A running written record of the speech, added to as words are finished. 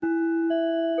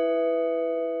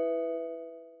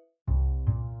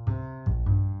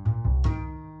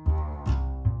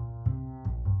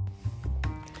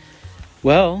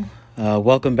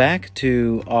Welcome back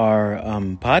to our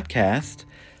podcast,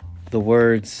 The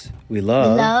Words We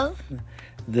Love.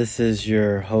 This is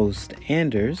your host,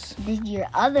 Anders. This is your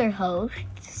other host,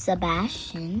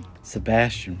 Sebastian.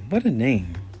 Sebastian, what a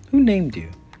name. Who named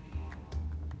you?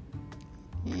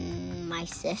 My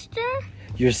sister?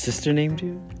 Your sister named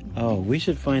you? Oh, we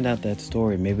should find out that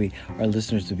story. Maybe our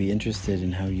listeners would be interested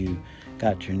in how you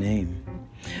got your name.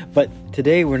 But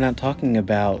today we're not talking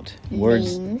about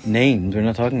names. We're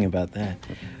not talking about that.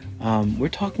 We're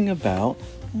talking about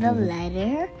the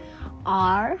letter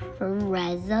R for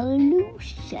resolution.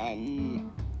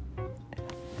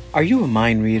 Are you a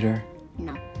mind reader?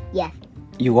 No. Yes.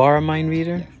 You are a mind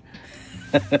reader?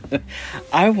 Yes.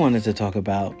 I wanted to talk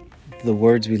about the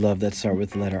words we love that start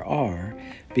with the letter R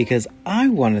because I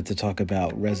wanted to talk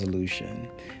about resolution.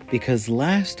 Because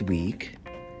last week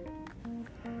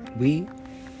we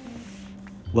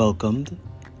welcomed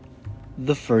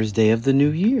the first day of the new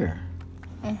year.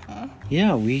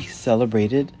 Yeah, we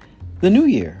celebrated the new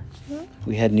year.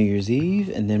 We had New Year's Eve,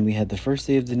 and then we had the first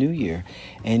day of the new year.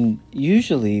 And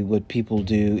usually what people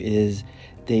do is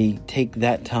they take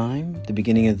that time, the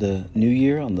beginning of the new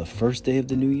year, on the first day of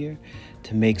the new year,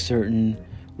 to make certain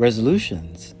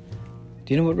resolutions.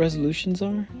 Do you know what resolutions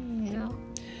are? No.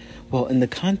 Well, in the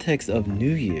context of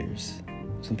New Year's,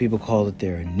 some people call it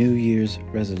their New Year's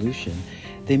resolution.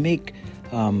 They make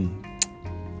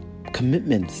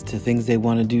commitments to things they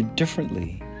want to do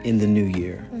differently in the new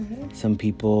year. Some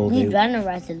people... We've done a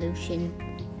resolution.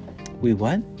 We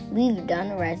what? We've done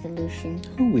a resolution.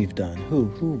 Who we've done? Who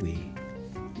we?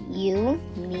 You,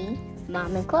 me,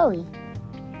 Mom, and Chloe.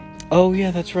 Oh,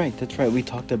 yeah, that's right. We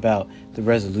talked about the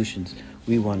resolutions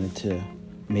we wanted to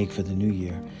make for the new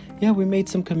year. Yeah, we made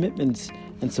some commitments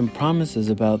and some promises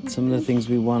about some of the things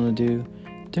we want to do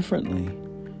differently.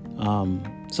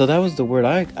 So that was the word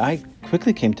I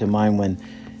quickly came to mind when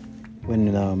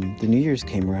the New Year's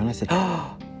came around. I said,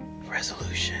 "Oh,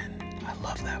 resolution! I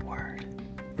love that word."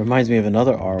 Reminds me of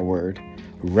another R word,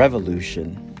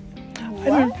 revolution.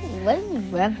 What is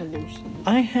revolution?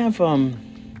 I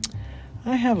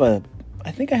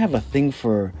think I have a thing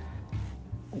for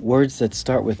words that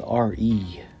start with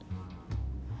R-E.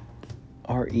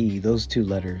 R-E, those two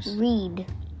letters.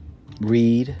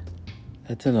 Read.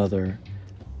 That's another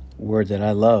word that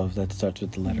I love that starts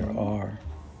with the letter R.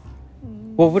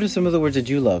 Well, what are some of the words that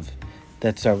you love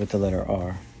that start with the letter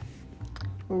R?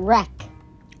 Wreck.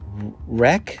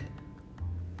 Wreck?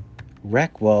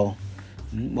 Well,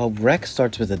 wreck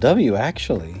starts with a W,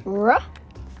 actually.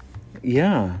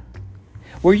 Yeah.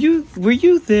 Were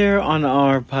you there on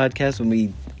our podcast when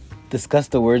we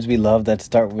discussed the words we love that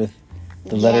start with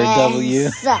the letter W?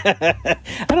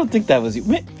 I don't think that was you.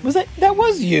 That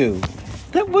was you.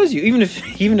 That was you.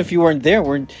 Even if you weren't there,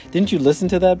 didn't you listen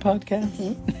to that podcast?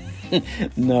 Mm-hmm.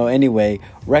 No, anyway,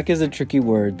 wreck is a tricky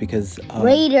word because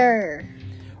Raider.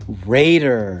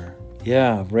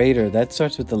 Yeah, raider. That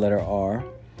starts with the letter R.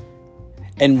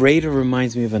 And raider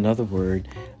reminds me of another word,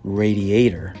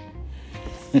 radiator.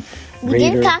 We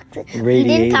didn't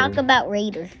talk about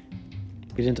raider.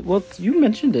 We didn't. Well, you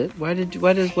mentioned it. Why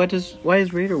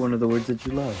is raider one of the words that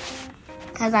you love?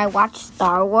 Because I watched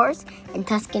Star Wars and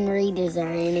Tusken Raiders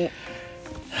are in it.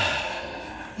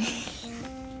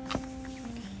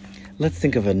 Let's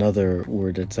think of another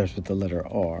word that starts with the letter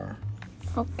R.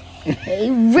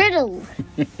 Okay, riddle.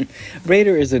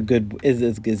 Raider is a good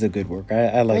word.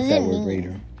 I like that word,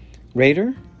 raider.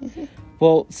 Raider? Mm-hmm.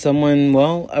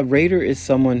 Well, a raider is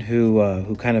someone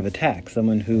who kind of attacks,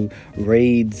 someone who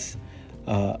raids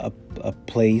a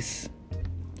place.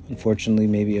 Unfortunately,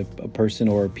 maybe a person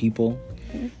or a people.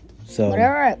 So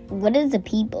what is a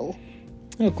people?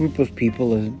 A group of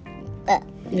people.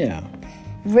 Yeah.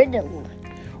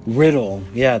 Riddle.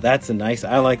 Yeah, that's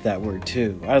I like that word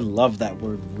too. I love that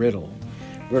word, riddle.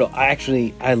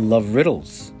 I love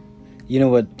riddles. You know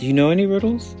what? Do you know any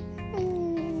riddles?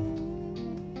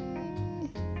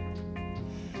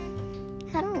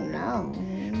 I don't know.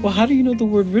 Well, how do you know the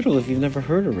word riddle if you've never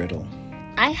heard a riddle?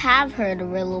 I have heard a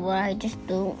riddle, but I just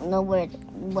don't know what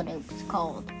it was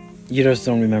called. You just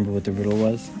don't remember what the riddle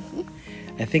was?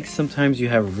 I think sometimes you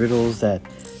have riddles I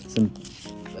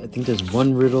think there's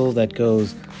one riddle that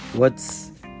goes,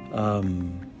 what's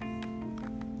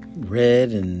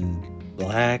red and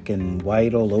black and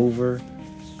white all over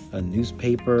a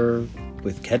newspaper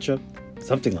with ketchup?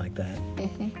 Something like that.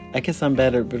 I guess I'm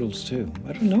bad at riddles too.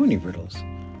 I don't know any riddles.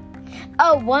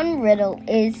 Oh, one riddle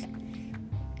is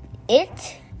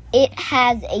it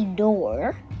has a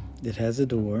door. It has a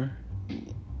door.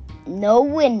 No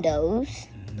windows.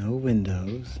 No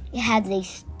windows. It has a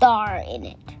star in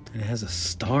it. It has a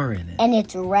star in it. And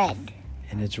it's red.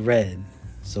 and it's red.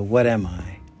 So what am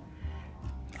I?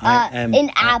 I am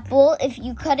an apple. If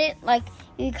you cut it like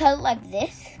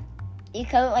this, a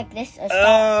star.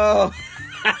 Oh,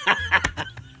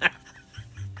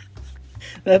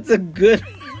 that's a good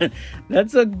one.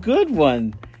 That's a good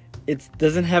one. It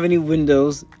doesn't have any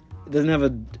windows. It doesn't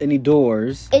have any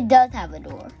doors. It does have a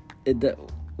door. It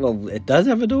does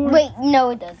have a door? Wait,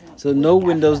 no, it doesn't. So no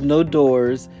windows, no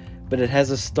doors, but it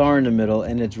has a star in the middle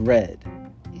and it's red.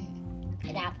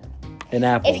 An apple. An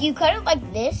apple. If you cut it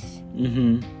like this,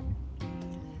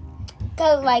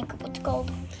 cut it like, what's it called?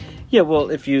 Yeah,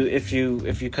 well, if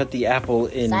you cut the apple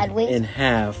Sideways? in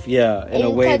half, in a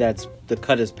way that's the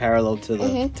cut is parallel to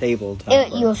the tabletop.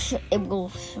 It will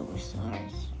show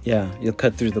stars. Yeah, you'll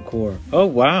cut through the core. Oh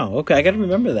wow! Okay, I gotta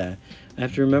remember that. I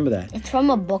have to remember that. It's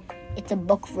from a book. It's a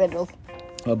book riddle.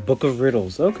 A book of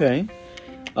riddles. Okay.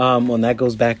 And that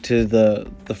goes back to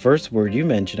the first word you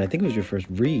mentioned. I think it was your first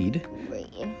read.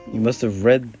 You must have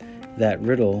read that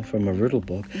riddle from a riddle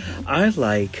book. I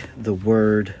like the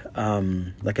word,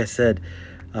 like I said,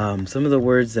 some of the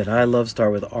words that I love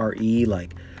start with R-E,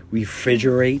 like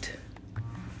refrigerate.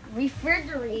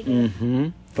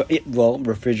 Refrigerator.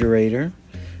 Refrigerator.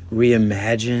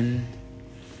 Reimagine.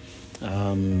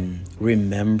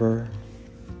 Remember.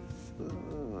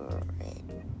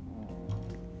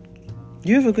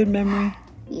 You have a good memory?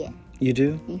 Yeah. You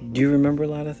do? Do you remember a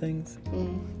lot of things?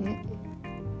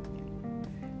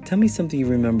 Tell me something you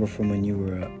remember from when you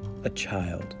were a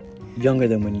child. Younger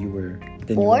than when you are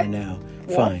now.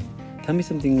 4. Fine. Tell me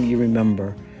something you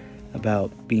remember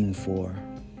about being 4.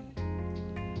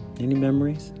 Any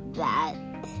memories? That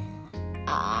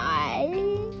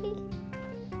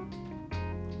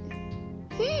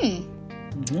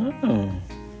Oh.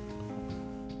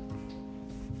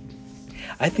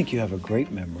 I think you have a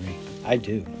great memory. I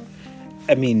do.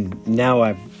 I mean, now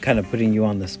I'm kind of putting you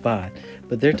on the spot,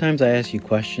 but there are times I ask you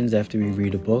questions after we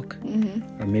read a book,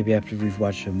 or maybe after we've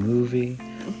watched a movie,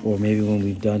 or maybe when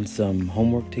we've done some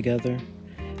homework together.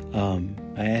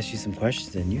 I ask you some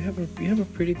questions, and you have a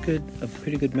pretty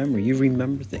good memory. You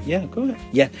remember things. Yeah, go ahead.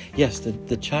 Yeah, yes,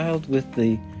 the child with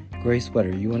the gray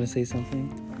sweater. You want to say something?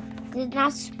 It's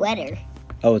not sweater.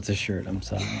 Oh, it's a shirt. I'm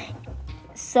sorry.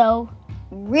 So,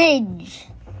 ridge.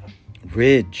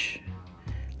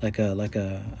 Like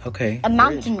a okay. A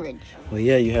mountain ridge. Well,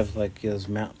 yeah, you have like those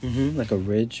like a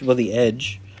ridge. Well, the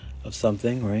edge of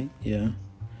something, right? Yeah.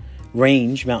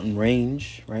 Range, mountain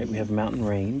range, right? We have mountain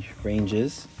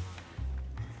ranges.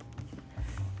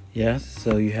 Yes,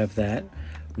 so you have that.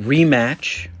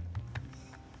 Rematch.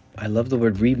 I love the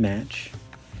word rematch.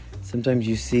 Sometimes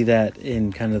you see that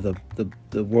in kind of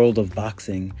the world of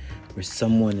boxing, where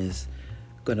someone is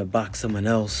going to box someone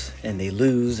else and they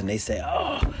lose and they say,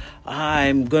 oh,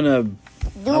 I'm going to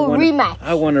do a rematch.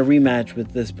 I want a rematch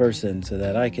with this person so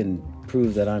that I can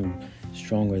prove that I'm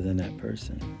stronger than that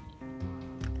person,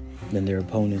 than their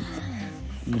opponent.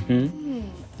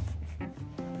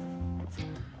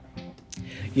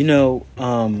 You know,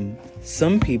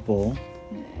 some people,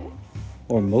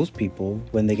 or most people,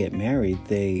 when they get married,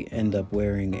 they end up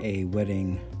wearing a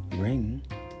wedding ring.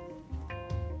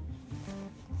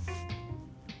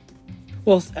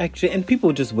 Well, actually, and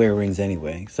people just wear rings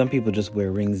anyway. Some people just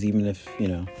wear rings even if,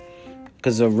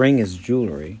 because a ring is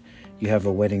jewelry. You have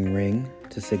a wedding ring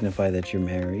to signify that you're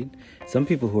married. Some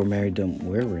people who are married don't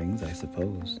wear rings, I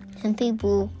suppose. Some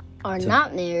people are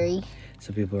not married.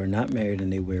 Some people are not married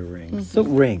and they wear rings. So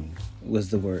ring was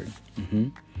the word.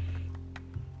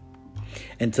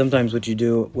 And sometimes what you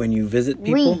do when you visit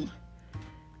people...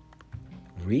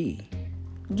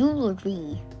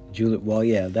 Jewelry. Well,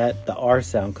 yeah, the R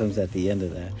sound comes at the end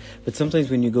of that. But sometimes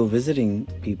when you go visiting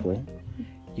people,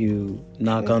 you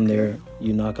knock on their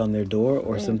door,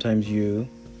 or sometimes you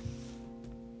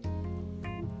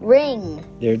ring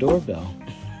their doorbell.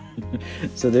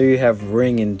 So there you have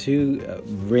ring in two,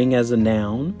 ring as a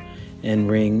noun and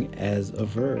ring as a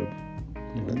verb.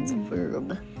 What's a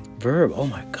verb? Verb. Oh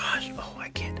my gosh. Oh, I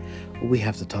can't. We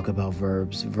have to talk about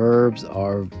verbs. Verbs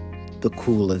are the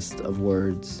coolest of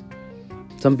words.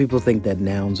 Some people think that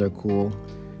nouns are cool.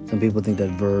 Some people think that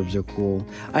verbs are cool.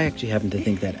 I actually happen to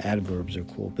think that adverbs are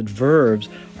cool. But verbs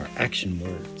are action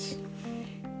words.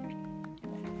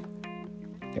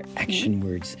 They're action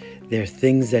words. They're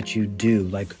things that you do,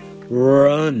 like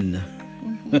run.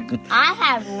 I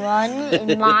have run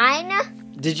in mine.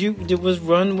 Was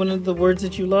run one of the words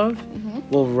that you love?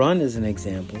 Well, run is an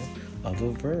example of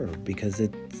a verb because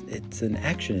it's an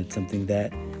action. It's something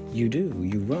that you do.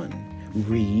 You run.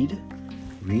 Read.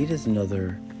 Read is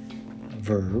another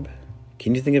verb.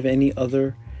 Can you think of any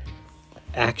other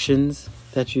actions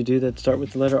that you do that start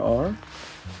with the letter R?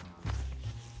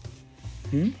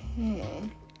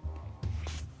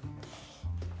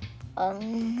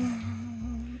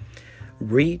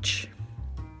 Reach.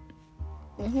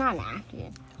 It's not an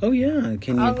action. Oh, yeah.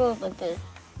 Can I'll you? go with this.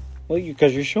 Well,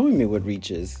 because you're showing me what reach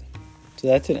is. So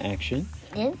that's an action.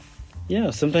 Yeah?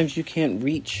 Yeah, sometimes you can't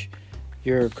reach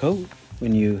your coat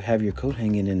when you have your coat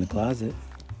hanging in the closet.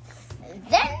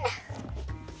 Then,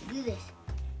 do this.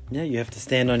 Yeah, you have to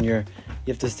stand on your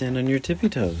tippy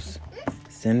toes.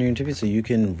 Stand on your tippy so you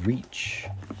can reach.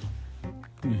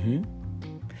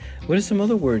 What are some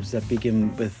other words that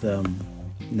begin with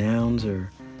nouns or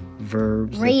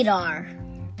verbs? Radar.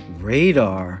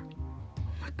 Radar. Oh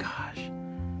my gosh.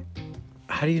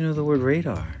 How do you know the word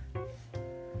radar?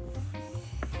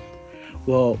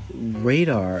 Well,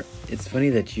 radar, it's funny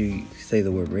that you say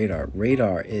the word radar.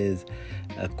 Radar is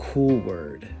a cool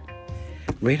word.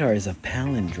 Radar is a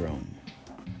palindrome.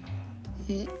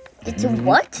 It's a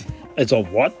what? It's a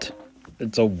what?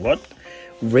 It's a what?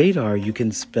 Radar you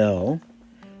can spell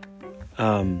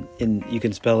you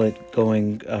can spell it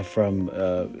going from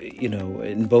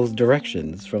in both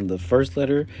directions, from the first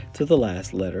letter to the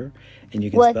last letter, and you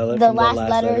can spell it from the last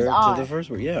letter to the first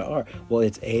word. Yeah, R. Well,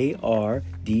 it's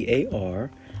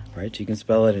ARDAR, right? So you can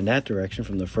spell it in that direction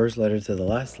from the first letter to the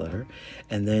last letter,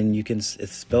 and then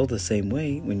it's spelled the same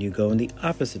way when you go in the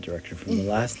opposite direction from the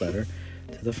last letter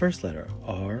to the first letter.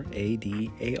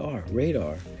 RADAR,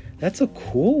 radar. That's a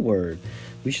cool word.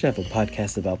 We should have a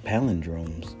podcast about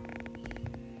palindromes.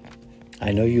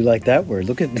 I know you like that word.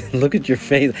 Look at your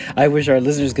face. I wish our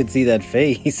listeners could see that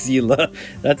face. You love.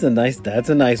 That's a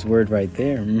nice word right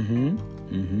there.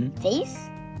 Face?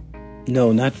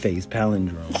 No, not face.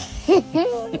 Palindrome.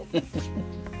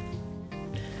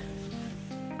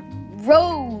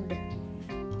 Road.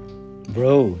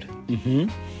 Road.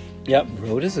 Yep,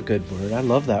 road is a good word. I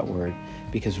love that word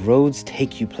because roads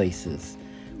take you places.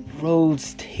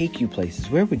 Roads take you places.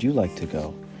 Where would you like to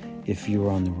go if you were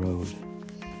on the road?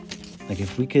 Like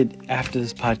if we could, after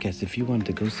this podcast, if you wanted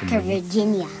to go somewhere. To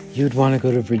Virginia. You'd want to go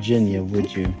to Virginia,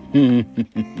 would you?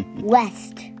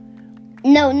 West.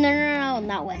 No,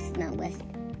 not west, not west.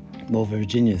 Well,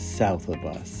 Virginia's south of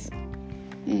us.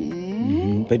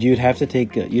 But you'd have to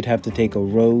take a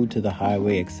road to the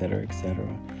highway, etc., etc.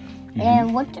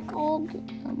 And what's it called?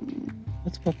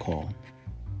 What's what called?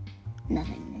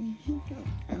 Nothing.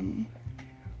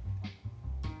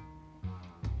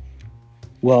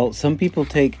 Well, some people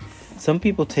take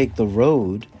the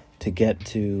road to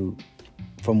get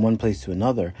from one place to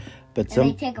another, but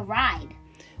they take a ride.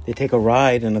 They take a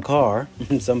ride in a car.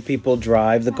 Some people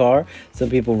drive the car. Some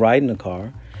people ride in a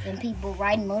car. Some people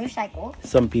ride motorcycles.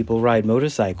 Some people ride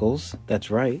motorcycles. That's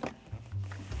right.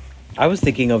 I was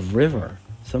thinking of river.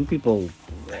 Some people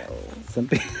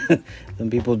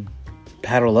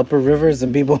paddle up a river.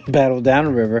 Some people paddle down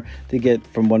a river to get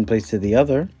from one place to the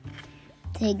other.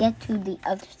 To get to the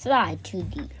other side,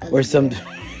 or some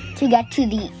to get to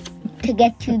the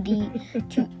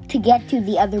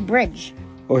other bridge.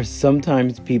 Or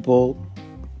sometimes they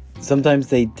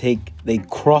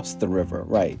cross the river,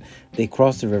 right? They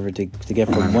cross the river to get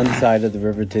from one side of the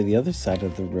river to the other side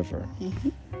of the river.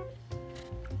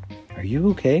 Are you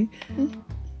okay? Oh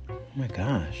my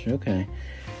gosh, okay.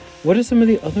 What are some of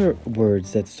the other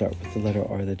words that start with the letter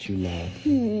R that you love?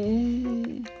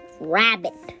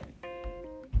 Rabbit.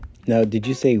 Now, did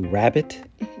you say rabbit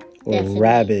or Yes,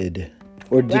 rabid?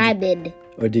 Or did Rabid.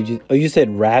 you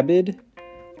said rabid?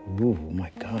 Ooh,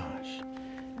 my gosh.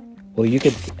 Well, you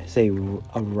could say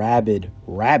a rabid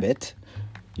rabbit.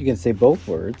 You can say both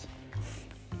words.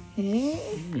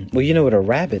 Well, you know what a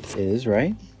rabbit is,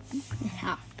 right? It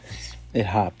hops. It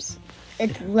hops.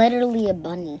 It's literally a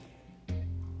bunny.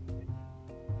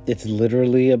 It's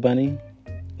literally a bunny?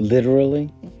 Literally?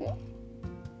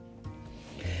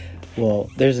 Well,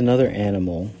 there's another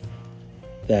animal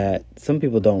that some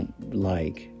people don't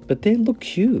like, but they look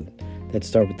cute, that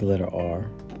start with the letter R.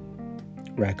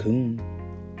 Raccoon.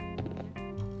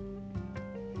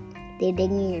 They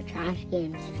dig in your trash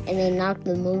cans and they knock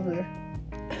them over.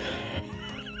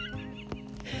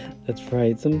 That's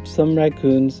right. Some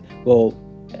raccoons, well,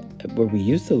 where we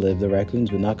used to live, the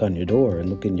raccoons would knock on your door and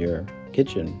look in your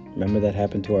kitchen. Remember that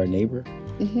happened to our neighbor?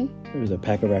 There was a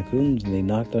pack of raccoons and they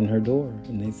knocked on her door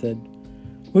and they said,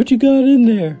 "What you got in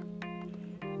there?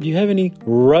 Do you have any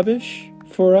rubbish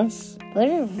for us?" What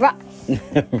is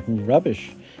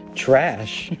Rubbish.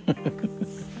 Trash.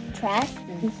 trash?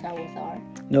 Doesn't start with R.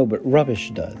 No, but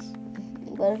rubbish does.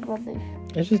 What is rubbish?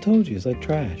 I just told you, it's like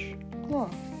trash. Oh.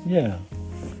 Yeah.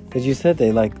 Because you said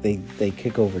they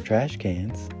kick over trash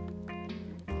cans.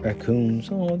 Raccoons,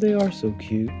 oh, they are so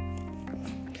cute.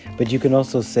 But you can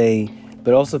also say,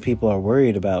 but also people are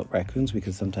worried about raccoons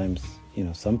because sometimes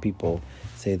some people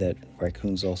say that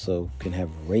raccoons also can have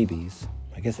rabies.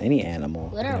 I guess any animal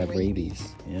What can are have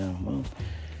rabies? Yeah, well,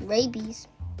 Rabies.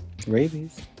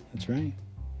 That's right.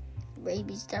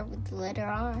 Rabies start with the letter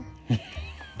R.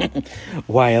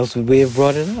 Why else would we have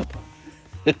brought it up?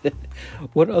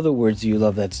 What other words do you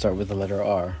love that start with the letter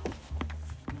R?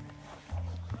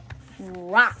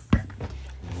 Rock.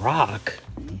 Rock?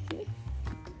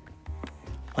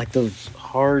 Like those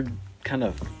hard, kind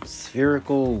of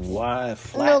spherical, wide,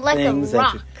 flat things? A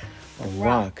rock. A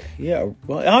rock. Yeah,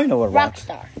 well, I don't know what rock.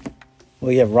 Rockstar.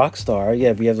 Well, you have Rockstar.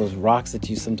 Yeah, we have those rocks that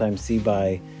you sometimes see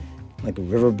by, like,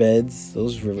 riverbeds.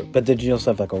 But did you also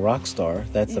have, like, a rock star?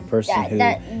 That's the person who...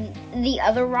 The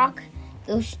other rock,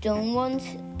 those stone ones,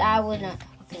 I was not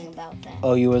talking about that.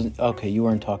 Oh, you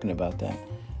weren't talking about that.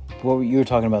 You were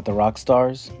talking about the rock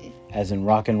stars? As in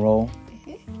rock and roll?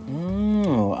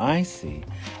 Oh, I see.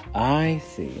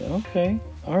 Okay.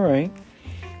 All right.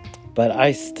 But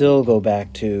I still go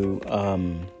back to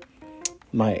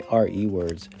my RE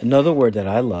words. Another word that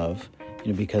I love,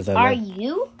 because I Are love...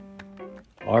 you?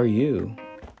 Are you?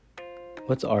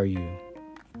 What's are you?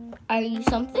 Are you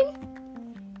something?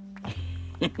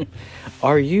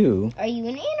 Are you? Are you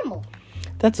an animal?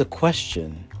 That's a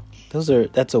question.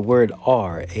 That's a word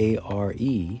R,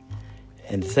 A-R-E.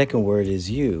 And the second word is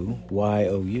you,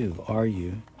 Y-O-U. Are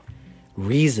you?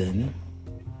 Reason.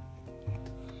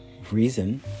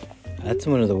 That's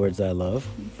one of the words I love.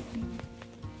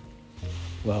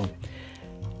 Well,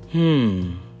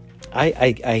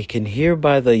 I can hear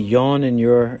by the yawn in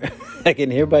your... I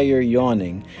can hear by your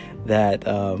yawning that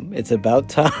it's about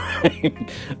time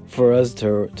for us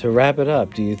to wrap it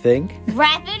up. Do you think?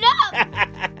 Wrap it up!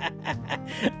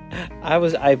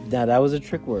 Now that was a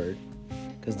trick word.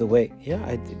 Because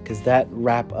because that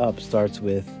wrap up starts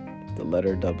with the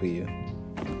letter W.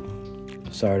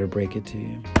 Sorry to break it to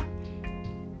you.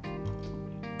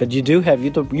 But you do have,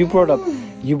 you brought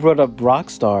up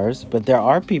rock stars, but there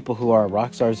are people who are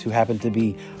rock stars who happen to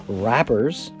be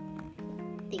rappers.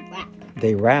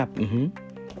 They rap. Mm-hmm.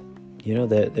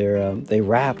 They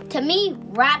rap. To me,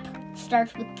 rap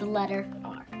starts with the letter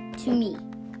R. To me.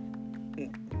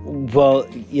 Well,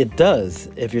 it does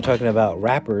if you're talking about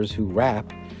rappers who rap.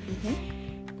 Mm-hmm.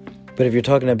 But if you're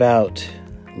talking about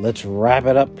let's wrap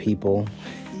it up, people,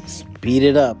 speed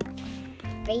it up.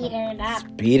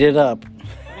 Speed it up.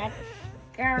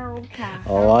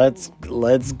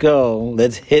 Let's go.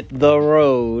 Let's hit the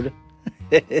road.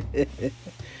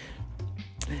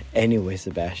 Anyway,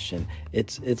 Sebastian,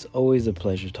 it's always a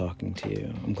pleasure talking to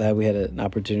you. I'm glad we had an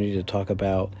opportunity to talk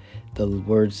about the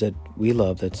words that we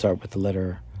love that start with the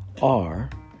letter R.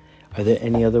 Are there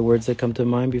any other words that come to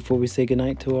mind before we say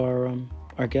goodnight to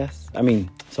our guests?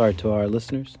 To our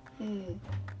listeners?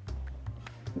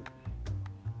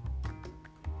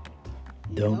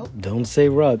 Don't say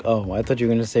rug. Oh, I thought you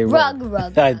were going to say rug.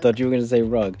 Rug. I thought you were going to say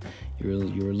rug.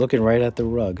 You were looking right at the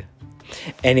rug.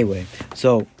 Anyway,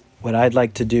 so what I'd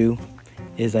like to do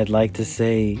is I'd like to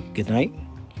say goodnight.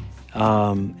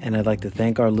 And I'd like to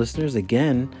thank our listeners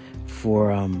again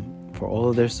for all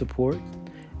of their support.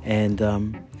 And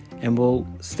we'll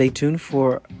stay tuned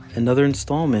for another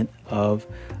installment of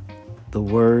The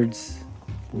Words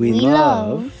We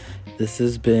Love. This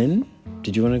has been...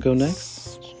 Did you want to go next?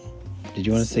 Did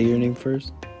you want to say your name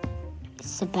first?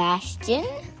 Sebastian.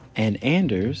 And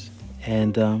Anders.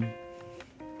 And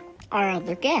our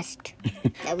other guest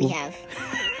that we have.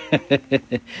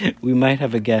 We might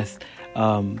have a guest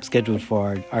scheduled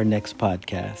for our next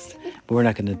podcast. But we're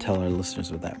not going to tell our listeners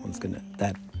what that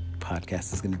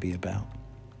podcast is going to be about.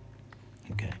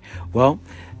 Okay. Well,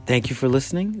 thank you for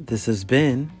listening. This has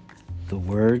been The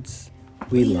Words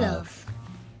We Love.